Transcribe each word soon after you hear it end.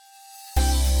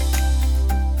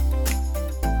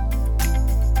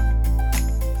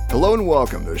Hello and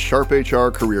welcome to Sharp HR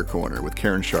Career Corner with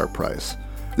Karen Sharp Price.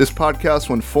 This podcast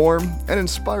will inform and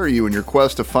inspire you in your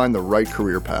quest to find the right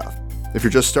career path. If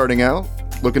you're just starting out,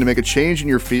 looking to make a change in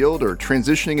your field, or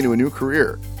transitioning into a new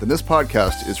career, then this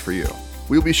podcast is for you.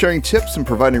 We will be sharing tips and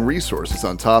providing resources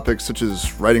on topics such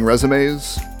as writing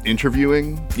resumes,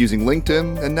 interviewing, using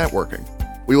LinkedIn, and networking.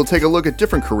 We will take a look at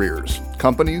different careers,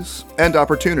 companies, and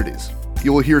opportunities.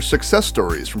 You will hear success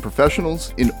stories from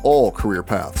professionals in all career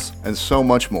paths, and so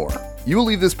much more. You will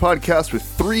leave this podcast with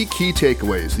 3 key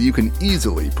takeaways that you can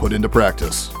easily put into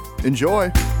practice.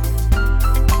 Enjoy!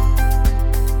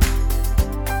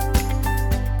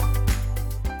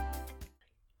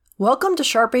 Welcome to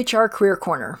Sharp HR Career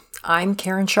Corner. I'm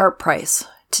Karen Sharp Price.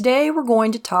 Today we're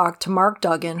going to talk to Mark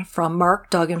Duggan from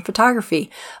Mark Duggan Photography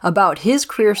about his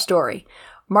career story.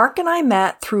 Mark and I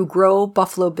met through Grow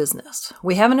Buffalo Business.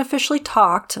 We haven't officially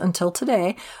talked until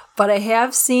today, but I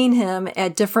have seen him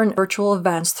at different virtual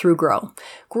events through Grow.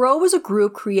 Grow was a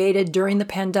group created during the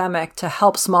pandemic to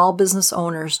help small business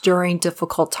owners during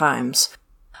difficult times.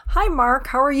 Hi, Mark.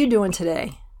 How are you doing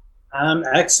today? I'm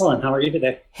excellent. How are you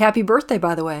today? Happy birthday,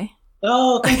 by the way.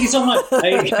 Oh, thank you so much.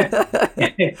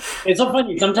 It's so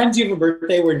funny. Sometimes you have a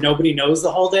birthday where nobody knows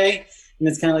the whole day, and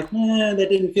it's kind of like, that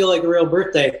didn't feel like a real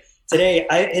birthday. Today,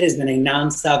 it has been a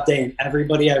nonstop day, and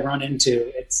everybody I run into,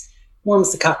 it's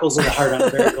warms the cockles of the heart on a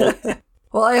very cold day.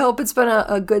 Well, I hope it's been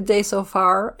a good day so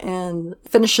far and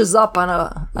finishes up on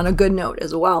a good note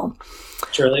as well.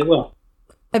 Surely will.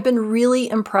 I've been really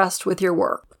impressed with your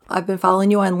work. I've been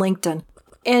following you on LinkedIn,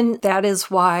 and that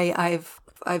is why I've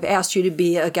asked you to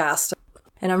be a guest.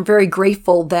 And I'm very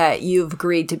grateful that you've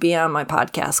agreed to be on my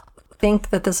podcast. I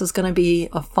think that this is going to be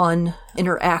a fun,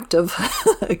 interactive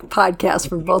podcast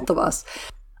for both of us.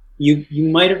 You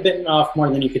might have bitten off more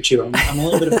than you could chew. I'm a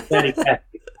little bit of a fatty cat.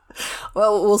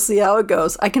 Well, we'll see how it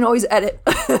goes. I can always edit.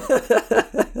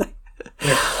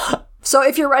 So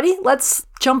if you're ready, let's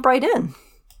jump right in.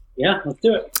 Yeah, let's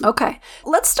do it. Okay.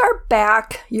 Let's start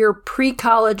back your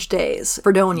pre-college days,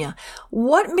 Fredonia.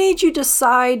 What made you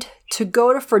decide to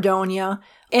go to Fredonia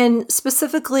and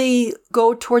specifically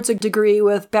go towards a degree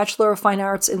with Bachelor of Fine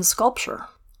Arts in Sculpture?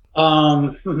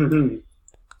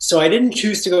 So I didn't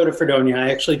choose to go to Fredonia.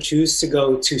 I actually chose to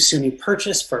go to SUNY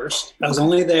Purchase first. I was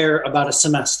only there about a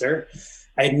semester.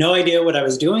 I had no idea what I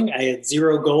was doing. I had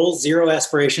 0 goals, 0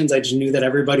 aspirations. I just knew that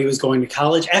everybody was going to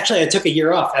college. Actually, I took a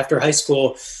year off after high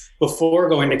school before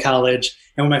going to college.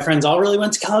 And when my friends all really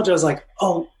went to college, I was like,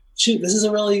 oh, shoot, this is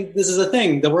a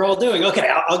thing that we're all doing. Okay,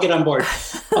 I'll get on board.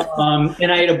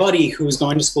 And I had a buddy who was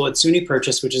going to school at SUNY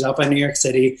Purchase, which is out by New York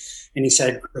City. And he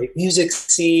said, great music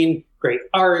scene, great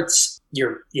arts.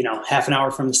 You're, half an hour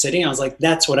from the city. And I was like,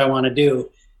 that's what I want to do.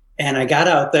 And I got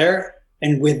out there,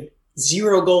 and with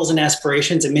 0 goals and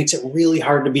aspirations, it makes it really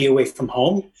hard to be away from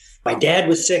home. My dad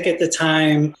was sick at the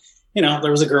time.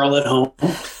 There was a girl at home.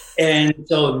 And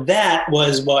so that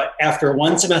was what, after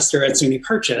 1 semester at SUNY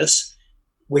Purchase,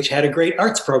 which had a great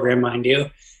arts program, mind you,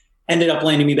 ended up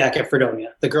landing me back at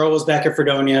Fredonia. The girl was back at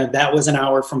Fredonia. That was an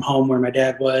hour from home where my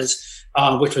dad was,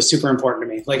 which was super important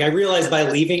to me. Like, I realized by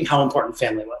leaving how important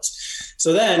family was.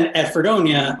 So then at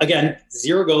Fredonia, again,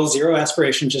 0 goals, 0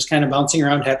 aspirations, just kind of bouncing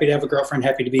around, happy to have a girlfriend,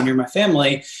 happy to be near my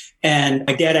family. And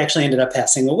my dad actually ended up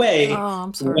passing away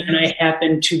when I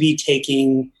happened to be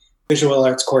taking visual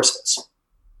arts courses.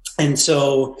 And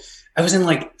so I was in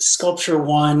like Sculpture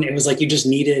 1. It was like you just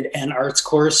needed an arts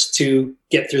course to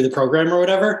get through the program or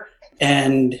whatever.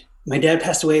 And my dad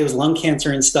passed away. It was lung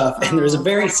cancer and stuff. And there was a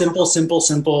very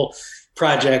simple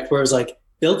project where it was like,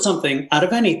 build something out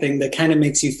of anything that kind of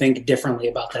makes you think differently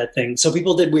about that thing. So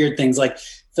people did weird things like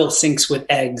fill sinks with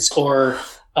eggs, or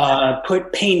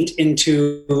put paint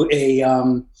into a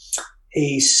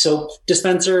soap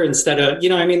dispenser instead of,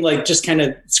 like just kind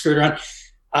of screwed around.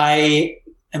 I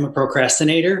am a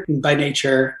procrastinator by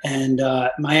nature. And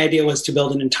my idea was to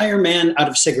build an entire man out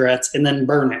of cigarettes and then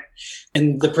burn it.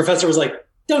 And the professor was like,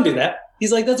 don't do that.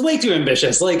 He's like, that's way too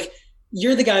ambitious. Like,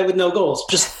 you're the guy with no goals.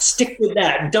 Just stick with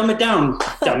that. Dumb it down,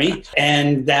 dummy.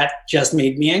 And that just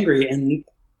made me angry. And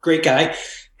great guy.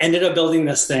 Ended up building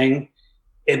this thing.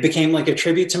 It became like a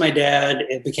tribute to my dad.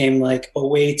 It became like a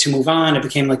way to move on. It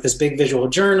became like this big visual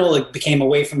journal. It became a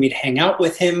way for me to hang out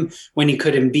with him when he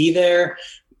couldn't be there.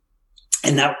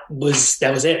 And that was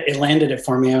it. It landed it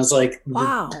for me. I was like,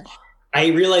 wow. I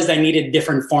realized I needed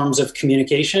different forms of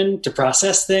communication to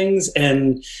process things.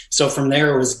 And so from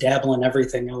there, it was dabble in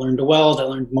everything. I learned to weld. I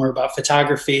learned more about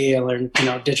photography. I learned,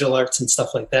 digital arts and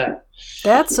stuff like that.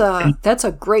 That's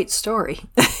a great story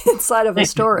inside of a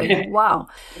story. Wow.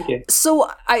 So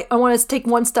I want to take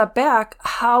one step back.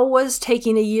 How was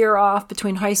taking a year off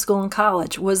between high school and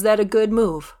college? Was that a good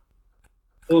move?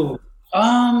 Oh,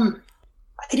 I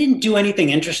didn't do anything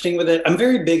interesting with it. I'm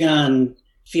very big on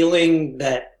feeling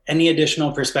that any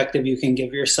additional perspective you can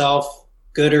give yourself,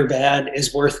 good or bad,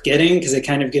 is worth getting because it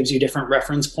kind of gives you different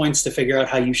reference points to figure out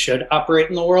how you should operate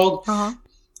in the world. Uh-huh.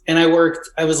 And I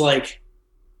was like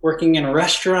working in a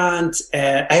restaurant.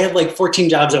 I had like 14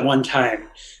 jobs at one time.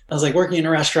 I was like working in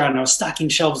a restaurant and I was stocking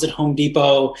shelves at Home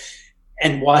Depot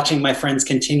and watching my friends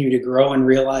continue to grow and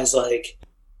realize like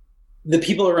the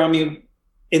people around me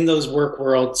in those work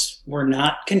worlds were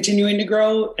not continuing to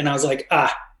grow. And I was like,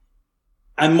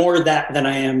 I'm more that than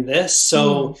I am this.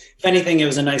 So if anything, it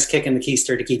was a nice kick in the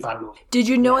keister to keep on moving. Did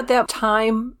you know at that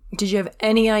time, did you have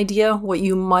any idea what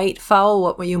you might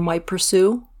follow, what you might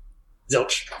pursue?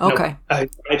 Zilch. Okay. Nope.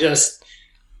 I just,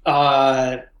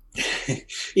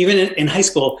 even in high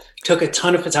school, took a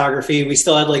ton of photography. We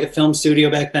still had like a film studio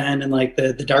back then and like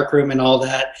the dark room and all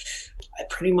that. I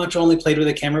pretty much only played with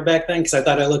a camera back then because I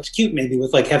thought I looked cute maybe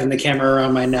with like having the camera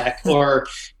around my neck. Or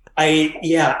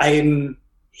I'm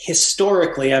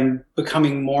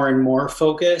becoming more and more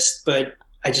focused, but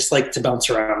I just like to bounce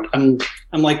around. I'm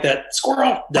like that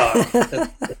squirrel dog.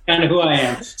 That's kind of who I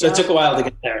am. So It took a while to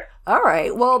get there. All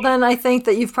right. Well, then I think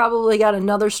that you've probably got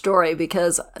another story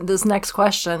because this next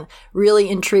question really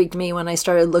intrigued me when I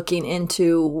started looking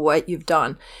into what you've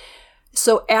done.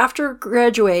 So after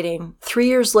graduating, 3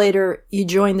 years later, you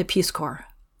joined the Peace Corps.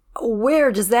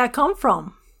 Where does that come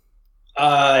from?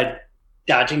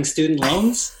 Dodging student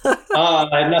loans. No.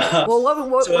 Well,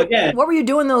 what were you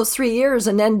doing those 3 years,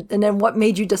 and then what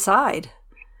made you decide?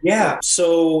 Yeah,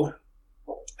 so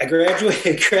I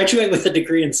graduate with a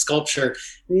degree in sculpture.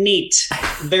 Neat,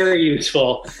 very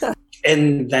useful.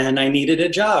 And then I needed a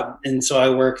job, and so I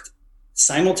worked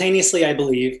simultaneously, I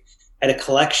believe, at a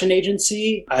collection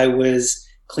agency. I was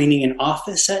cleaning an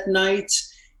office at night,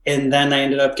 and then I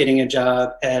ended up getting a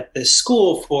job at this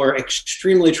school for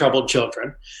extremely troubled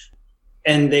children.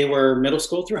 And they were middle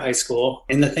school through high school.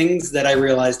 And the things that I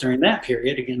realized during that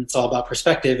period, again, it's all about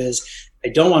perspective, is I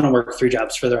don't want to work 3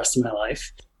 jobs for the rest of my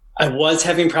life. I was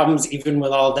having problems even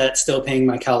with all that, still paying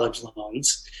my college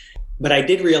loans. But I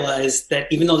did realize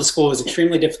that even though the school was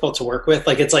extremely difficult to work with,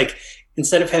 like it's like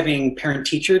instead of having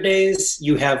parent-teacher days,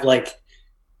 you have like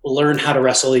learn how to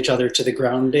wrestle each other to the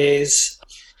ground days.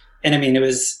 And I mean, it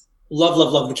was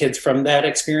love the kids from that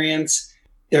experience.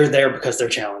 They're there because they're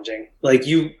challenging. Like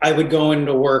I would go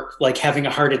into work like having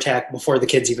a heart attack before the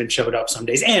kids even showed up some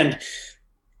days. And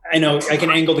I know I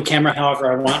can angle the camera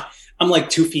however I want. I'm like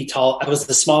 2 feet tall. I was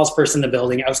the smallest person in the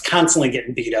building. I was constantly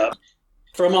getting beat up.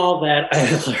 From all that,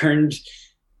 I learned,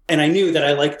 and I knew that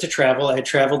I liked to travel. I had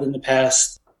traveled in the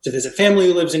past to visit family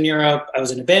who lives in Europe. I was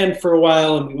in a band for a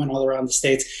while and we went all around the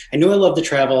States. I knew I loved to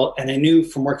travel, and I knew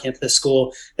from working at this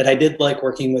school that I did like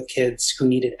working with kids who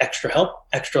needed extra help,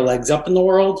 extra legs up in the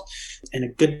world. And a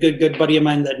good buddy of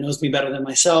mine that knows me better than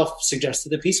myself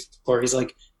suggested the Peace Corps. He's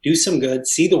like, do some good,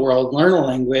 see the world, learn a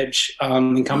language,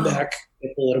 and come back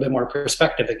with a little bit more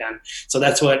perspective again. So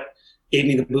that's what gave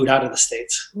me the boot out of the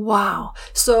States. Wow.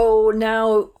 So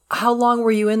now, how long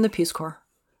were you in the Peace Corps?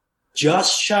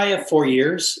 Just shy of 4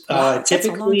 years. Wow,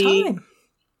 Typically, that's a long time.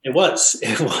 It was.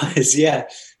 Yeah.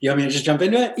 You want me to just jump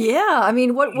into it? Yeah. I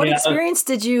mean, what experience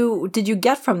did you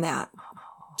get from that?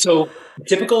 So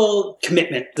typical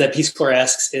commitment that Peace Corps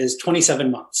asks is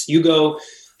 27 months. You go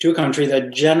to a country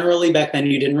that generally back then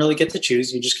you didn't really get to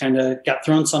choose. You just kind of got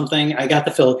thrown something. I got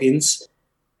the Philippines.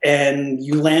 And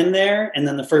you land there, and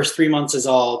then the first 3 months is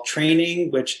all training,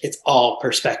 which it's all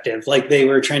perspective. Like they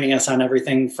were training us on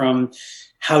everything from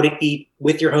how to eat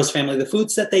with your host family, the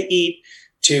foods that they eat,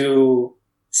 to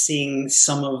seeing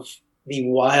some of the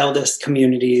wildest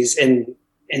communities in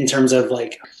terms of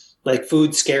like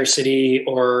food scarcity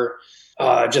or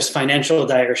just financial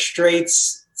dire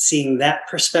straits, seeing that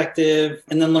perspective,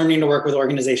 and then learning to work with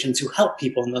organizations who help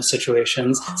people in those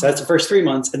situations. So that's the first 3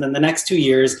 months. And then the next 2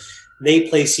 years, they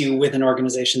place you with an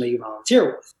organization that you volunteer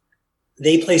with.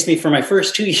 They placed me for my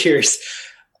first 2 years.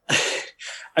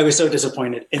 I was so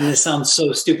disappointed. And this sounds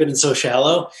so stupid and so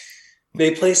shallow.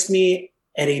 They placed me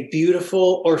at a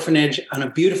beautiful orphanage on a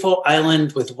beautiful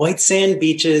island with white sand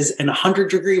beaches and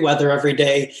 100-degree weather every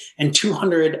day and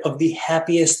 200 of the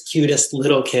happiest, cutest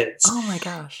little kids. Oh my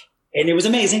gosh. And it was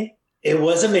amazing. It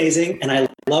was amazing. And I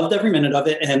loved every minute of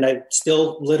it. And I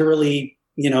still literally,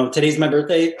 today's my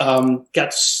birthday,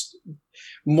 got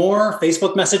more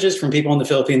Facebook messages from people in the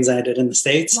Philippines than I did in the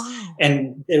States. Wow.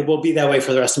 And it will be that way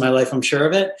for the rest of my life, I'm sure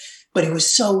of it. But it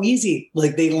was so easy.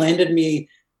 Like they landed me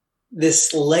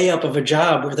this layup of a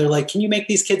job where they're like, can you make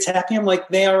these kids happy? I'm like,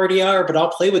 they already are, but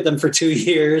I'll play with them for 2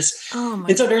 years. Oh my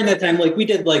and so during that time, like we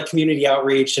did like community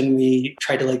outreach and we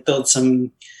tried to like build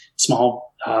some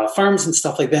small farms and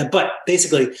stuff like that. But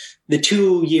basically, the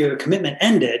 2-year commitment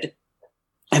ended,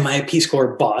 and my Peace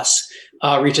Corps boss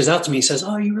reaches out to me, says,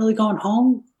 "Oh, are you really going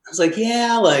home?" I was like,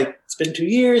 "Yeah, like it's been 2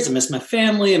 years. I miss my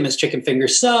family. I miss chicken finger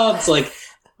subs. Like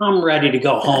I'm ready to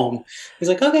go home." He's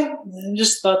like, "Okay, I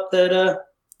just thought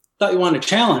you wanted a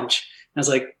challenge." I was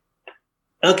like,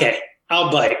 "Okay,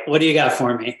 I'll bite. What do you got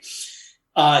for me?"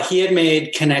 He had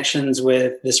made connections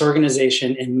with this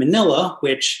organization in Manila,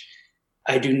 which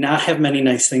I do not have many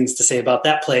nice things to say about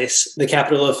that place, the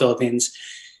capital of the Philippines,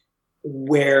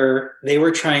 where they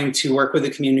were trying to work with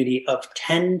a community of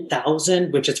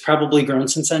 10,000, which it's probably grown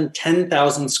since then,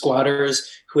 10,000 squatters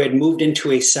who had moved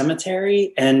into a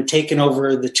cemetery and taken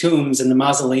over the tombs and the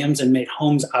mausoleums and made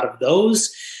homes out of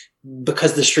those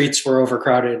because the streets were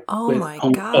overcrowded. Oh my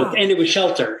God. And it was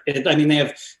shelter. They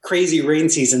have crazy rain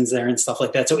seasons there and stuff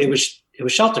like that. So it was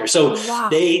shelter. So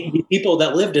the people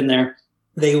that lived in there,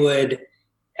 they would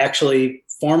actually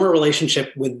form a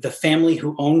relationship with the family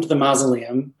who owned the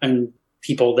mausoleum and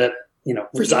people that,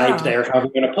 reside there, however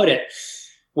you want to put it,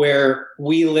 where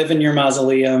we live in your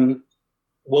mausoleum.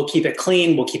 We'll keep it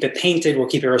clean. We'll keep it painted. We'll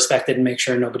keep it respected and make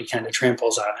sure nobody kind of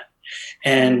tramples on it.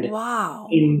 And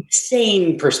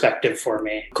insane perspective for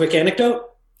me. Quick anecdote.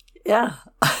 Yeah.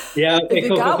 Yeah. Okay, if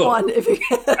you got one.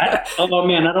 Oh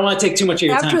man, I don't want to take too much of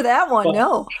your time. After that one,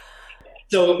 no.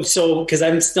 So because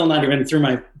I'm still not even through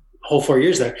my whole 4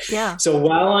 years there. Yeah. So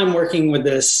while I'm working with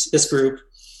this group,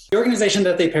 the organization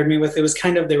that they paired me with, it was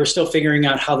they were still figuring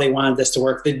out how they wanted this to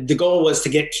work. The goal was to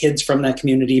get kids from that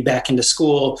community back into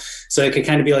school. So it could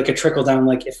kind of be like a trickle down.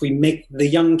 Like if we make the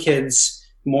young kids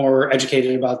more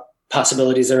educated about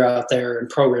possibilities that are out there and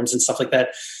programs and stuff like that,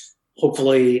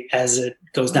 hopefully as it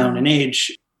goes down in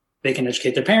age, they can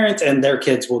educate their parents and their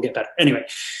kids will get better. Anyway,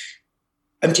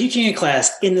 I'm teaching a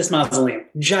class in this mausoleum,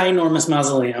 ginormous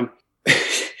mausoleum.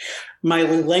 My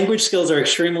language skills are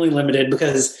extremely limited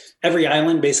because every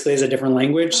island basically has a different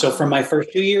language. So for my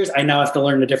first 2 years, I now have to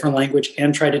learn a different language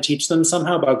and try to teach them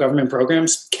somehow about government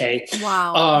programs. Okay.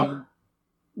 Wow.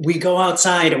 We go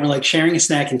outside and we're like sharing a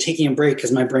snack and taking a break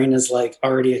because my brain is like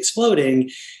already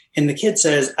exploding. And the kid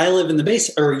says, "I live in the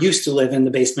basement, or used to live in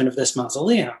the basement of this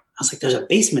mausoleum." I was like, "There's a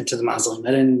basement to the mausoleum.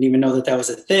 I didn't even know that was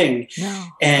a thing." No.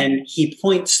 And he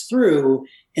points through,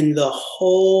 and the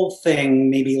whole thing,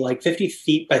 maybe like 50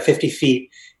 feet by 50 feet,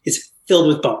 is filled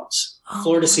with bones,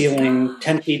 floor to ceiling,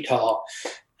 10 feet tall.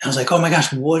 And I was like, "Oh my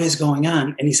gosh, what is going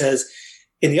on?" And he says,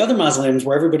 in the other mausoleums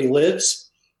where everybody lives,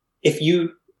 if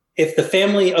the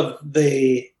family of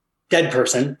the dead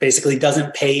person basically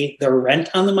doesn't pay their rent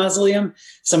on the mausoleum,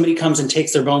 somebody comes and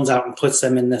takes their bones out and puts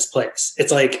them in this place.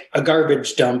 It's like a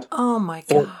garbage dump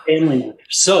for family members.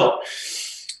 So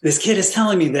this kid is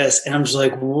telling me this, and I'm just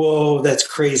like, whoa, that's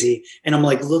crazy. And I'm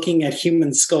like looking at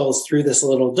human skulls through this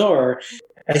little door.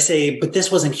 I say, "But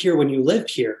this wasn't here when you lived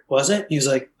here, was it?" He was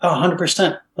like, "Oh,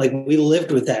 100%. Like we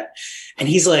lived with that." And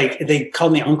he's like, they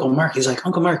called me Uncle Mark. He's like,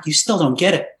 "Uncle Mark, you still don't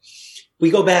get it." We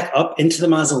go back up into the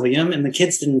mausoleum, and the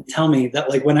kids didn't tell me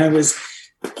that, like, when I was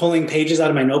pulling pages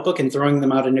out of my notebook and throwing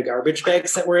them out into garbage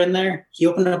bags that were in there, he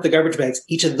opened up the garbage bags.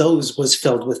 Each of those was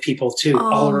filled with people too,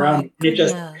 all around. It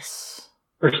just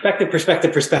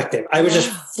perspective. I was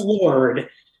just floored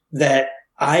that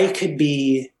I could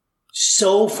be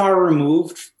so far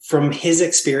removed from his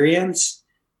experience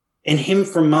and him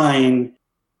from mine.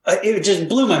 It just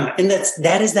blew my mind. And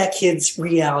that is that kid's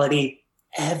reality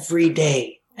every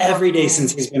day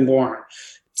since he's been born.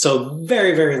 So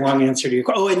very, very long answer to your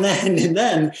question. Oh, and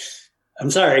then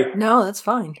I'm sorry. No, that's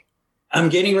fine. I'm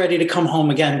getting ready to come home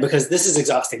again because this is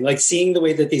exhausting. Like seeing the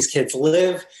way that these kids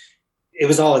live, it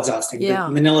was all exhausting. Yeah.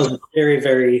 Manila is a very,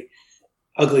 very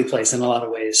ugly place in a lot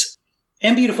of ways.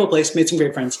 And beautiful place. Made some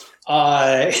great friends.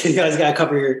 You guys got to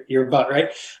cover your butt, right?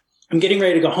 I'm getting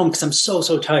ready to go home because I'm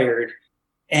so tired.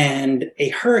 And a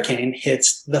hurricane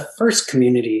hits the first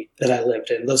community that I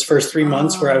lived in, those first 3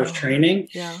 months where I was training.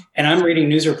 Yeah. And I'm reading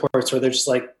news reports where they're just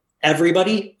like,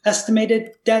 everybody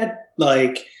estimated dead,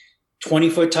 like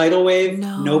 20-foot tidal wave,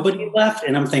 nobody left.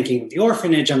 And I'm thinking of the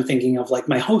orphanage. I'm thinking of like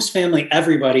my host family,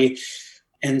 everybody.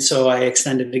 And so I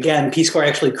extended it again. Peace Corps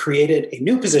actually created a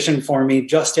new position for me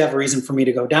just to have a reason for me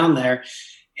to go down there.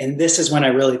 And this is when I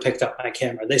really picked up my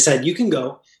camera. They said, "You can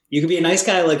go. You can be a nice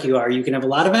guy like you are. You can have a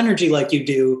lot of energy like you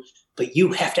do, but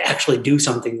you have to actually do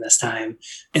something this time."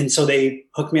 And so they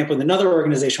hooked me up with another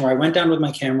organization where I went down with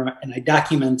my camera and I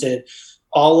documented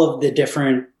all of the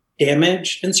different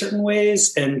damage in certain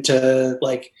ways and to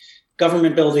like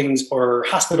government buildings or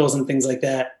hospitals and things like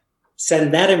that.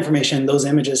 Send that information, those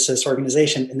images to this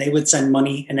organization, and they would send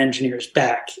money and engineers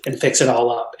back and fix it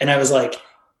all up. And I was like,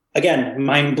 again,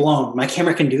 mind blown. My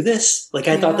camera can do this? Like,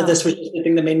 I thought that this was just the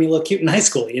thing that made me look cute in high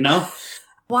school, you know?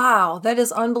 Wow, that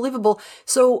is unbelievable.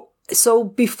 So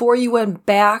before you went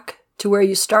back to where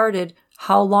you started,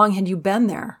 how long had you been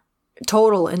there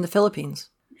total in the Philippines?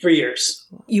 3 years.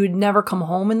 You would never come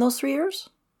home in those 3 years?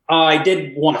 I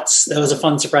did once. That was a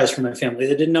fun surprise for my family.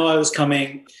 They didn't know I was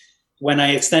coming. When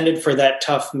I extended for that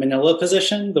tough Manila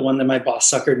position, the one that my boss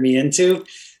suckered me into,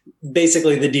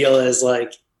 basically the deal is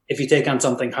like, if you take on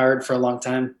something hard for a long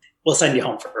time, we'll send you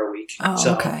home for a week. Oh,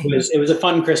 so okay. It was a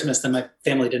fun Christmas that my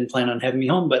family didn't plan on having me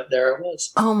home, but there it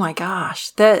was. Oh my gosh.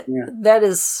 That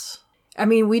is, I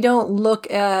mean, we don't look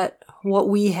at what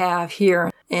we have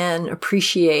here and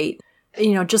appreciate,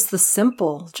 just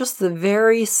the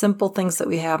very simple things that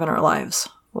we have in our lives.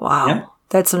 Wow. Yeah.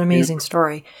 That's an amazing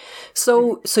story.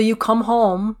 So you come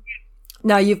home.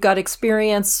 Now you've got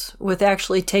experience with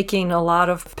actually taking a lot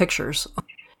of pictures.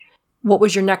 What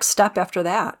was your next step after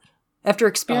that? After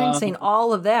experiencing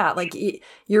all of that, like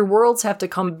your worlds have to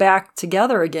come back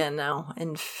together again now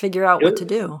and figure out what to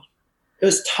do. It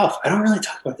was tough. I don't really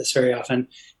talk about this very often.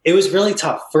 It was really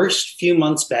tough. First few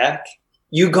months back,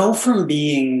 you go from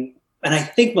being, and I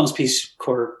think most Peace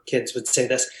Corps kids would say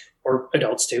this, or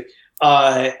adults too,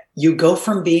 you go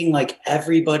from being like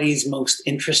everybody's most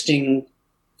interesting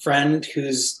friend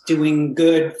who's doing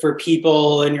good for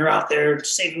people and you're out there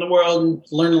saving the world and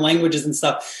learning languages and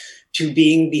stuff, to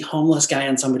being the homeless guy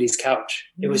on somebody's couch.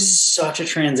 It was such a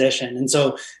transition. And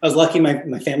so I was lucky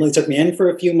my family took me in for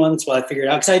a few months while I figured it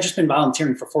out, because I had just been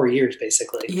volunteering for 4 years,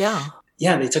 basically. Yeah.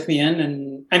 Yeah, they took me in,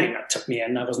 and I mean, not took me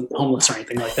in. I wasn't homeless or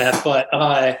anything like that, but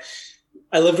I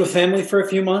lived with family for a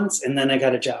few months, and then I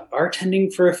got a job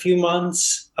bartending for a few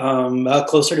months,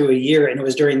 closer to a year. And it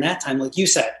was during that time, like you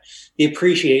said, the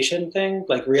appreciation thing,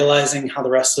 like realizing how the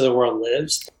rest of the world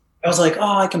lives. I was like,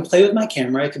 I can play with my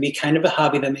camera. It could be kind of a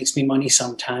hobby that makes me money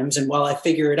sometimes. And while I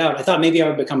figure it out, I thought maybe I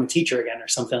would become a teacher again or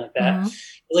something like that. Mm-hmm.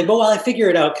 I was like, while I figure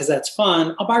it out, because that's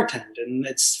fun, I'll bartend. And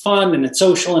it's fun and it's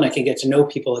social and I can get to know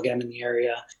people again in the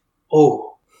area.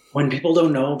 Oh, when people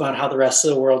don't know about how the rest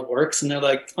of the world works and they're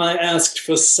like, I asked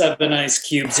for 7 ice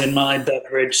cubes in my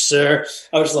beverage, sir.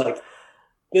 I was like,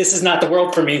 this is not the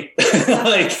world for me.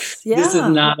 This is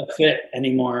not a fit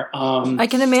anymore. I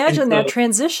can imagine that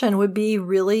transition would be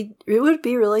really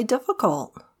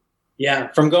difficult. Yeah.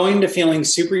 From going to feeling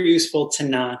super useful to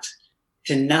not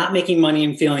making money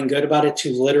and feeling good about it,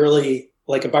 to literally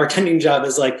like a bartending job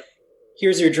is like,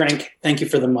 here's your drink. Thank you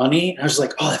for the money. And I was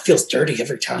like, that feels dirty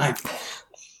every time.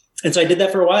 And so I did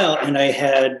that for a while, and I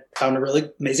had found a really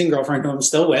amazing girlfriend who I'm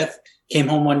still with, came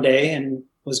home one day and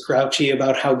was grouchy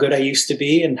about how good I used to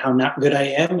be and how not good I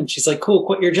am. And she's like, cool,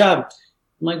 quit your job.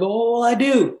 I'm like, well, I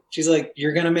do. She's like,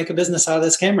 you're going to make a business out of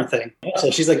this camera thing. So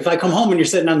she's like, if I come home and you're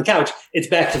sitting on the couch, it's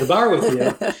back to the bar with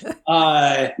you.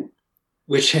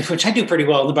 Which I do pretty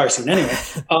well in the bar scene anyway.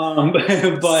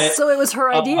 But so it was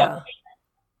her idea.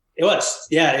 It was,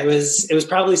 yeah, it was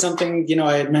probably something,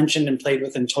 I had mentioned and played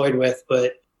with and toyed with,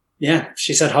 but yeah,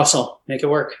 she said, hustle, make it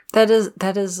work. That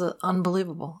is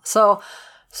unbelievable. So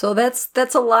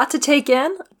that's a lot to take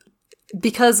in,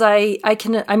 because I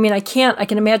can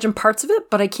imagine parts of it,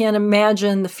 but I can't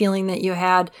imagine the feeling that you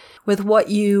had with what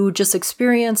you just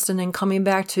experienced and then coming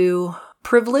back to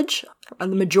privilege. The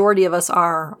majority of us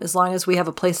are, as long as we have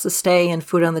a place to stay and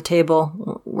food on the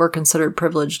table, we're considered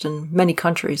privileged in many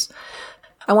countries.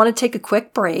 I want to take a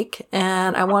quick break,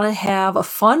 and I want to have a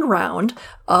fun round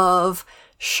of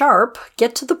Sharp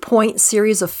Get to the Point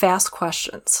series of fast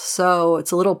questions. So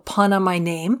it's a little pun on my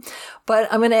name, but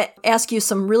I'm going to ask you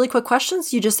some really quick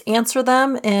questions. You just answer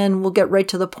them and we'll get right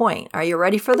to the point. Are you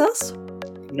ready for this?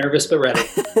 Nervous, but ready.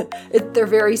 They're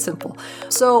very simple.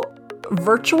 So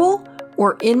virtual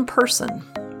or in person?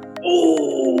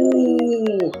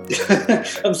 Oh,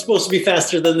 I'm supposed to be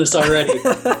faster than this already.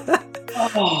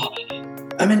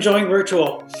 I'm enjoying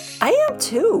virtual. I am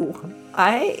too.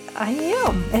 I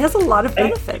am. It has a lot of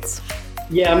benefits.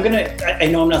 I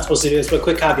know I'm not supposed to do this, but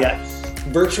quick caveat.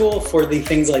 Virtual for the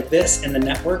things like this and the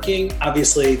networking,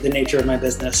 obviously the nature of my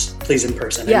business, please in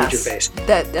person. Yes, I need your face.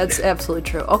 That's absolutely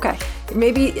true. Okay.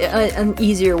 Maybe an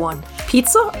easier one.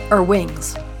 Pizza or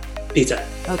wings? Pizza.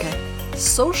 Okay.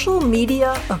 Social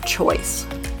media of choice?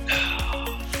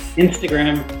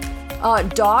 Instagram.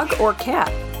 Dog or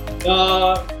cat?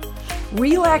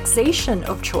 Relaxation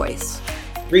of choice?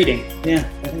 Reading. Yeah,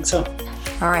 I think so.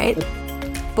 All right.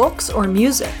 Books or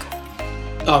music?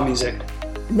 Music.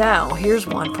 Now, here's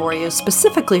one for you,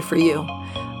 specifically for you.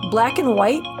 Black and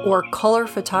white or color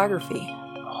photography?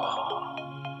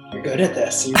 You're good at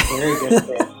this. You're very good at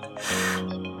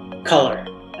this. Color.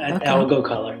 Okay. I will go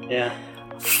color. Yeah.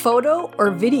 Photo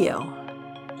or video?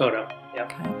 Photo.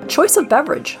 Okay. Choice of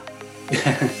beverage.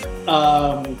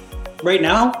 Right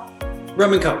now,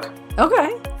 rum and Coke.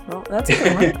 Okay. Well, that's a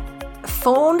good one.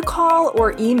 Phone call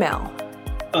or email?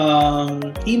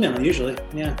 Email, usually.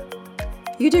 Yeah.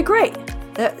 You did great.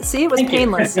 See, it was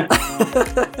painless.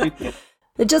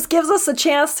 It just gives us a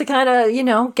chance to kind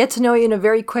of, get to know you in a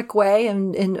very quick way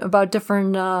and about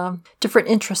different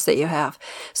interests that you have.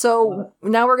 So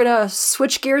now we're going to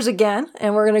switch gears again,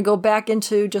 and we're going to go back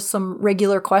into just some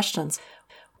regular questions.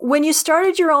 When you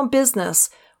started your own business,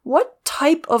 what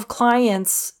type of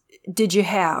clients did you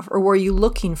have, or were you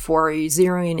looking for? Are you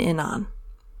zeroing in on?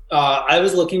 I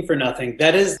was looking for nothing.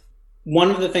 That is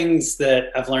one of the things that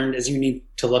I've learned is you need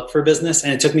to look for business.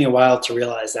 And it took me a while to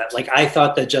realize that. Like, I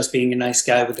thought that just being a nice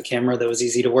guy with a camera that was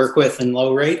easy to work with and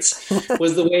low rates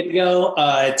was the way to go.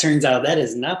 It turns out that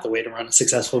is not the way to run a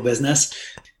successful business.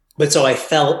 But so I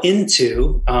fell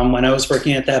into, when I was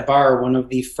working at that bar, one of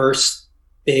the first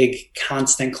big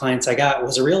constant clients I got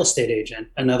was a real estate agent,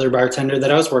 another bartender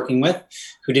that I was working with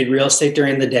who did real estate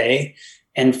during the day.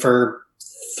 And for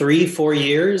 3-4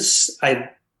 years,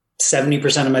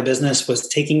 70% of my business was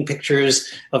taking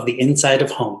pictures of the inside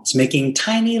of homes, making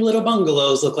tiny little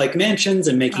bungalows look like mansions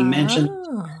and making mansions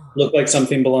look like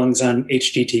something belongs on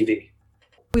HGTV.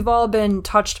 We've all been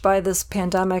touched by this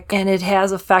pandemic, and it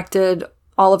has affected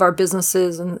all of our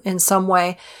businesses in some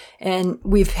way, and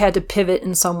we've had to pivot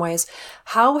in some ways.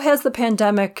 How has the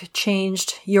pandemic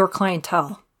changed your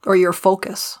clientele or your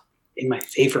focus? In my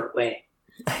favorite way.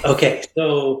 Okay,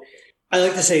 so I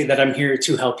like to say that I'm here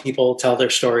to help people tell their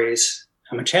stories.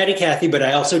 I'm a chatty Cathy, but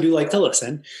I also do like to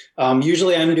listen.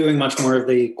 Usually I'm doing much more of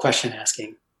the question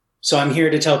asking. So I'm here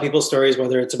to tell people stories,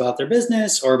 whether it's about their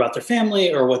business or about their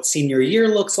family or what senior year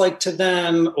looks like to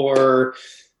them or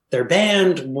their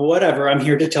band, whatever. I'm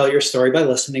here to tell your story by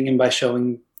listening and by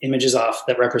showing images off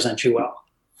that represent you well.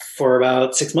 For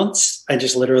about 6 months, I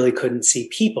just literally couldn't see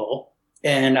people.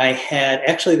 And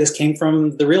this came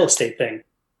from the real estate thing.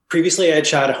 Previously, I had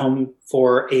shot a home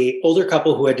for an older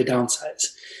couple who had to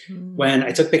downsize. When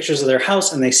I took pictures of their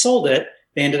house and they sold it,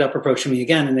 they ended up approaching me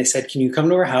again and they said, can you come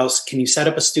to our house? Can you set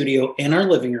up a studio in our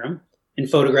living room and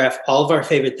photograph all of our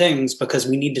favorite things because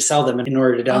we need to sell them in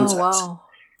order to downsize? Oh, wow.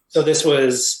 So this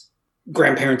was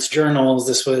grandparents' journals.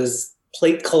 This was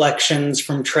plate collections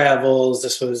from travels.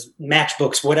 This was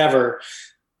matchbooks, whatever.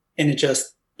 And it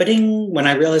just, when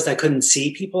I realized I couldn't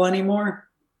see people anymore,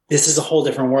 this is a whole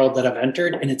different world that I've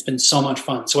entered, and it's been so much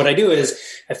fun. So what I do is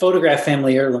I photograph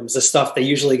family heirlooms, the stuff that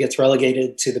usually gets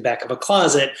relegated to the back of a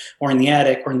closet or in the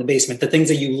attic or in the basement, the things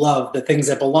that you love, the things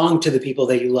that belong to the people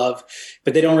that you love,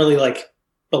 but they don't really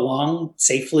belong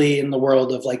safely in the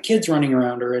world of kids running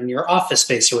around or in your office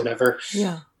space or whatever.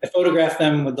 Yeah. I photograph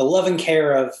them with the love and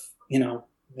care of,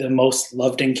 the most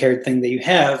loved and cared thing that you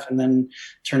have, and then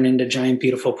turn into giant,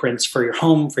 beautiful prints for your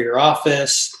home, for your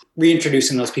office,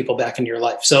 reintroducing those people back into your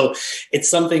life. So it's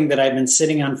something that I've been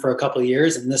sitting on for a couple of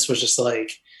years. And this was just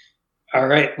all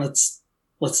right, let's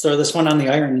throw this one on the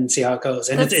iron and see how it goes.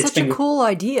 And That's it's such a cool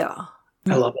idea.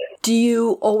 I love it. Do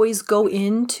you always go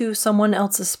into someone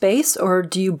else's space, or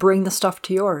do you bring the stuff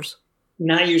to yours?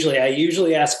 Not usually. I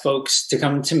usually ask folks to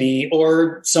come to me,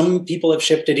 or some people have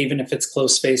shipped it even if it's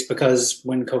closed space, because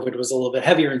when COVID was a little bit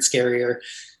heavier and scarier,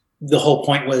 the whole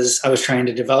point was I was trying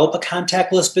to develop a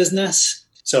contactless business.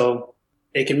 So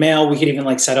they can mail. We could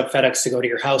even set up FedEx to go to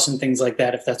your house and things like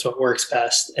that if that's what works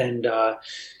best. And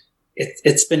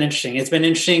it's been interesting. It's been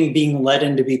interesting being led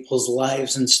into people's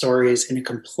lives and stories in a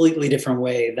completely different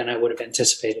way than I would have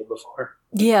anticipated before.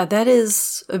 Yeah, that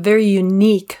is a very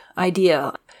unique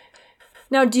idea.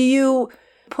 Now, do you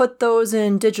put those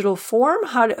in digital form?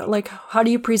 How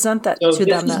do you present that to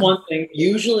them? This is one thing.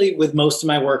 Usually with most of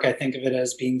my work, I think of it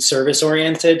as being service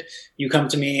oriented. You come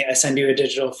to me, I send you a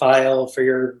digital file for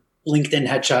your LinkedIn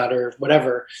headshot or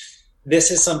whatever.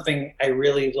 This is something I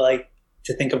really like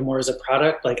to think of more as a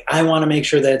product. I want to make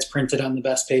sure that it's printed on the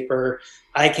best paper.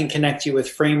 I can connect you with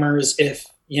framers if,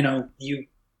 you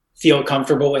feel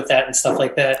comfortable with that and stuff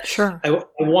like that. Sure. I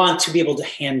want to be able to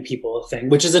hand people a thing,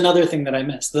 which is another thing that I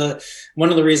miss. One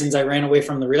of the reasons I ran away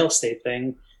from the real estate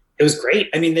thing, it was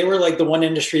great. I mean, they were the one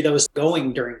industry that was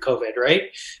going during COVID, right?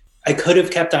 I could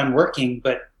have kept on working,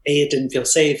 but it didn't feel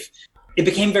safe. It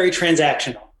became very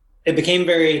transactional. It became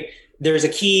there's a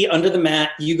key under the mat.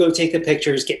 You go take the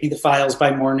pictures, get me the files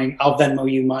by morning. I'll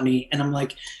Venmo you money. And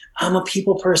I'm a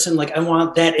people person. I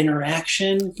want that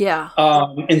interaction. Yeah.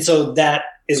 And so that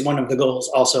is one of the goals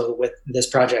also with this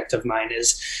project of mine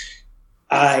is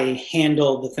I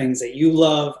handle the things that you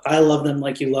love. I love them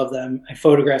like you love them. I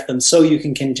photograph them so you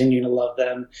can continue to love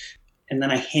them. And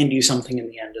then I hand you something in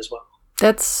the end as well.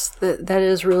 That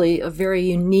is really a very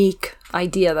unique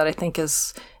idea that I think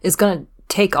is going to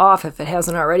take off if it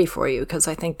hasn't already for you, because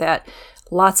I think that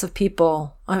lots of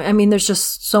people, I mean, there's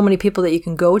just so many people that you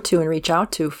can go to and reach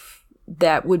out to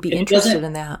that would be interested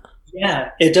in that.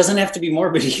 Yeah, it doesn't have to be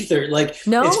morbid either. Like,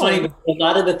 no. It's funny, but a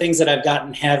lot of the things that I've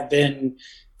gotten have been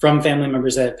from family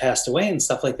members that have passed away and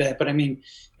stuff like that. But I mean,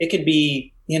 it could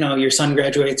be, your son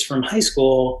graduates from high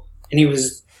school and he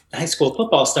was a high school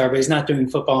football star, but he's not doing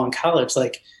football in college.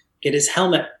 Like, get his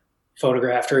helmet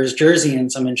photographed or his jersey in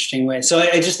some interesting way. So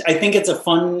I think it's a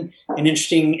fun and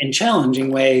interesting and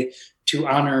challenging way to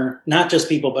honor not just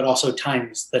people, but also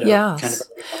times that are kind of.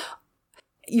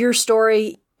 Your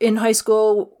story in high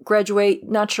school, graduate,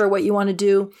 not sure what you want to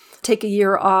do, take a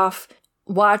year off,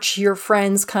 watch your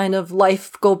friends' kind of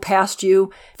life go past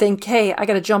you, think, hey, I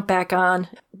got to jump back on,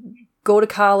 go to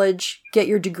college, get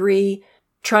your degree,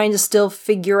 trying to still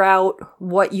figure out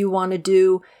what you want to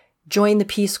do, join the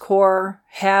Peace Corps,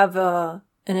 have an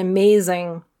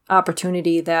amazing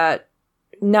opportunity that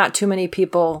not too many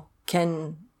people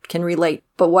can relate,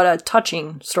 but what a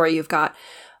touching story you've got.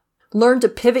 Learn to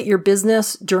pivot your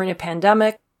business during a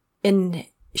pandemic and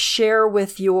share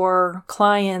with your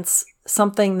clients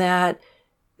something that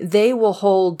they will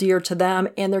hold dear to them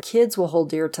and their kids will hold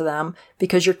dear to them,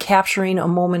 because you're capturing a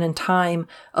moment in time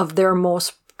of their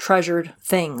most treasured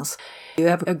things. You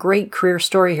have a great career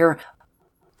story here.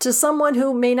 To someone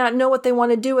who may not know what they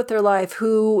want to do with their life,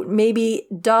 who maybe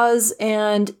does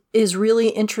and is really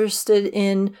interested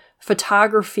in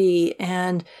photography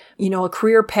and, a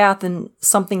career path and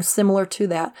something similar to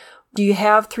that, do you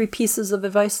have 3 pieces of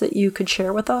advice that you could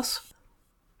share with us?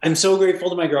 I'm so grateful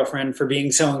to my girlfriend for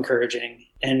being so encouraging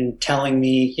and telling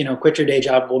me, quit your day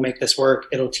job, we'll make this work.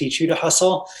 It'll teach you to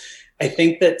hustle. I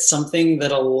think that something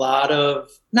that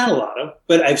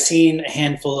but I've seen a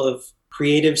handful of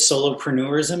creative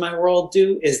solopreneurs in my world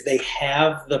do is they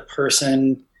have the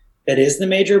person that is the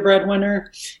major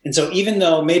breadwinner. And so even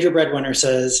though major breadwinner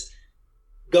says,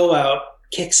 go out,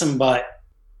 kick some butt,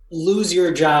 lose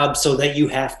your job so that you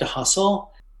have to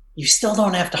hustle, you still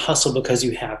don't have to hustle because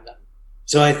you have them.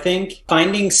 So I think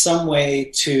finding some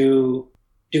way to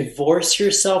divorce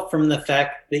yourself from the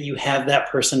fact that you have that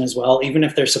person as well, even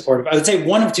if they're supportive. I would say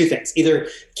one of 2 things: either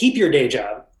keep your day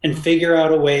job and figure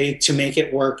out a way to make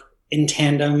it work in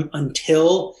tandem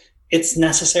until it's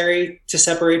necessary to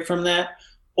separate from that,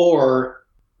 or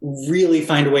really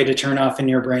find a way to turn off in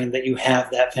your brain that you have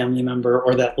that family member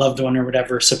or that loved one or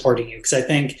whatever supporting you. Because I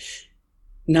think,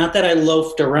 not that I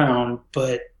loafed around,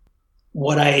 but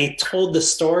what I told the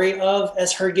story of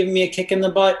as her giving me a kick in the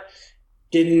butt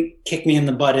didn't kick me in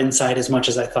the butt inside as much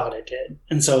as I thought it did.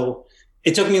 And so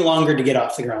it took me longer to get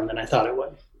off the ground than I thought it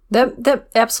would. That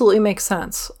absolutely makes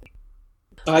sense.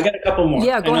 I got a couple more.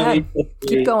 Yeah, go ahead.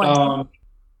 Keep going.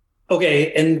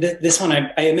 Okay, and this one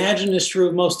I imagine is true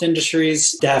of most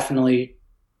industries, definitely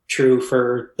true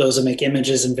for those that make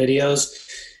images and videos.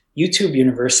 YouTube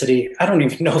University, I don't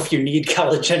even know if you need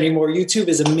college anymore. YouTube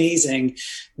is amazing.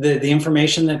 The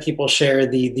information that people share,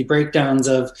 the breakdowns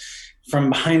of from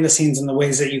behind the scenes and the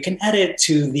ways that you can edit,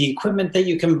 to the equipment that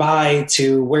you can buy,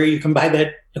 to where you can buy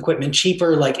that equipment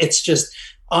cheaper. Like, it's just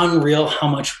unreal how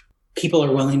much people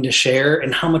are willing to share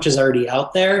and how much is already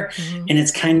out there. Mm-hmm. And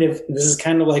this is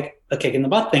kind of like a kick in the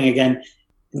butt thing again.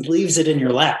 It leaves it in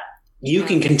your lap. You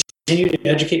can continue to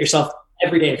educate yourself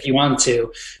every day if you want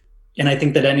to. And I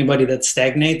think that anybody that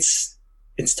stagnates,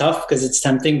 it's tough because it's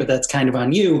tempting, but that's kind of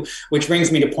on you, which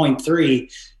brings me to point 3,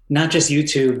 not just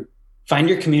YouTube. Find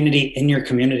your community in your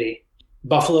community.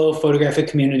 Buffalo photographic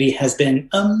community has been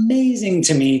amazing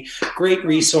to me. Great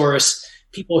resource.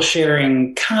 People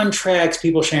sharing contracts,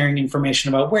 people sharing information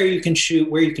about where you can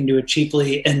shoot, where you can do it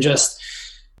cheaply, and just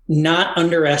not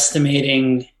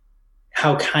underestimating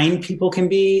how kind people can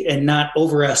be and not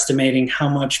overestimating how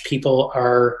much people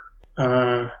are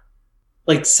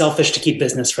selfish to keep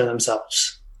business for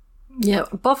themselves. Yeah,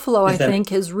 Buffalo, I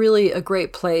think, is really a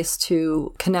great place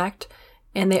to connect.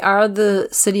 And they are the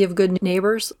city of good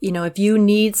neighbors. If you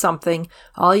need something,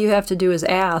 all you have to do is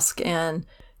ask, and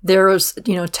there's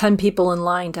 10 people in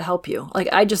line to help you.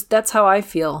 That's how I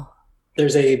feel.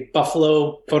 There's a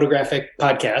Buffalo photographic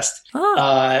podcast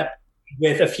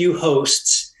with a few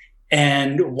hosts,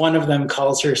 and one of them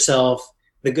calls herself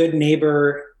the good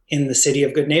neighbor in the city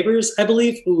of good neighbors, I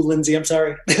believe. Ooh, Lindsay, I'm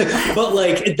sorry. But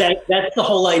that's the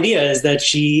whole idea, is that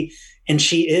she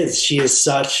is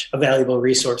such a valuable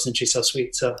resource, and she's so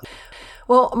sweet. So,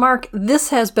 well, Mark, this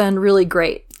has been really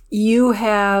great. You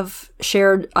have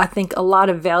shared, I think, a lot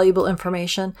of valuable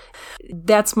information.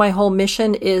 That's my whole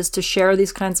mission, is to share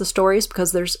these kinds of stories,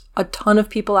 because there's a ton of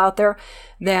people out there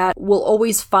that will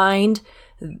always find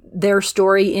their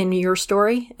story in your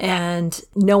story, and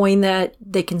knowing that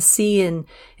they can see and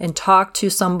talk to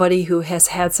somebody who has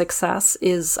had success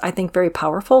is, I think, very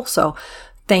powerful. So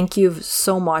thank you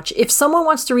so much. If someone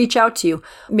wants to reach out to you,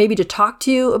 maybe to talk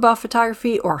to you about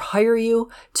photography or hire you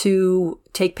to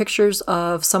take pictures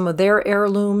of some of their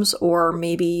heirlooms, or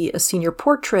maybe a senior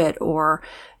portrait, or,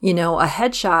 a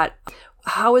headshot,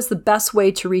 how is the best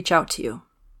way to reach out to you?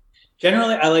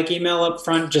 Generally, I like email up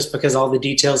front just because all the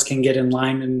details can get in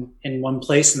line in one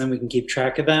place, and then we can keep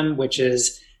track of them, which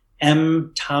is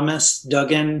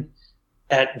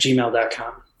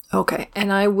mthomasduggan@gmail.com. Okay.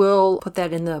 And I will put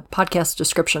that in the podcast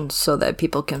description so that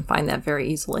people can find that very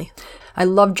easily. I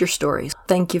loved your stories.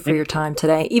 Thank you for your time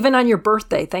today. Even on your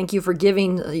birthday. Thank you for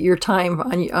giving your time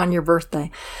on your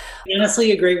birthday.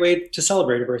 Honestly, a great way to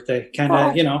celebrate a birthday. Kind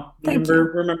of,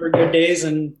 remember good days,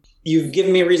 and you've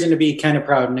given me a reason to be kind of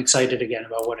proud and excited again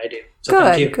about what I do. So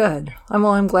thank you. Good.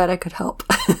 I'm glad I could help.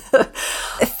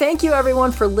 Thank you,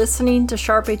 everyone, for listening to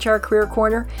Sharp HR Career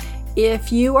Corner.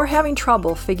 If you are having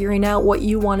trouble figuring out what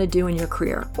you want to do in your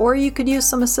career, or you could use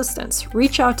some assistance,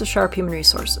 reach out to Sharp Human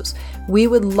Resources. We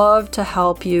would love to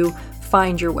help you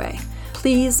find your way.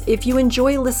 Please, if you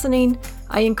enjoy listening,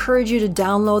 I encourage you to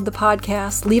download the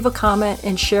podcast, leave a comment,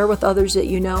 and share with others that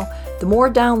you know. The more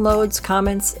downloads,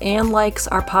 comments, and likes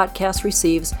our podcast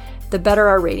receives, the better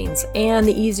our ratings and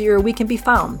the easier we can be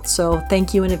found. So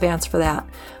thank you in advance for that.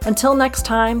 Until next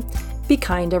time, be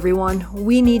kind, everyone.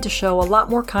 We need to show a lot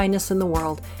more kindness in the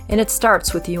world, and it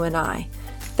starts with you and I.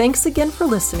 Thanks again for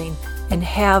listening, and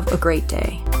have a great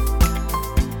day.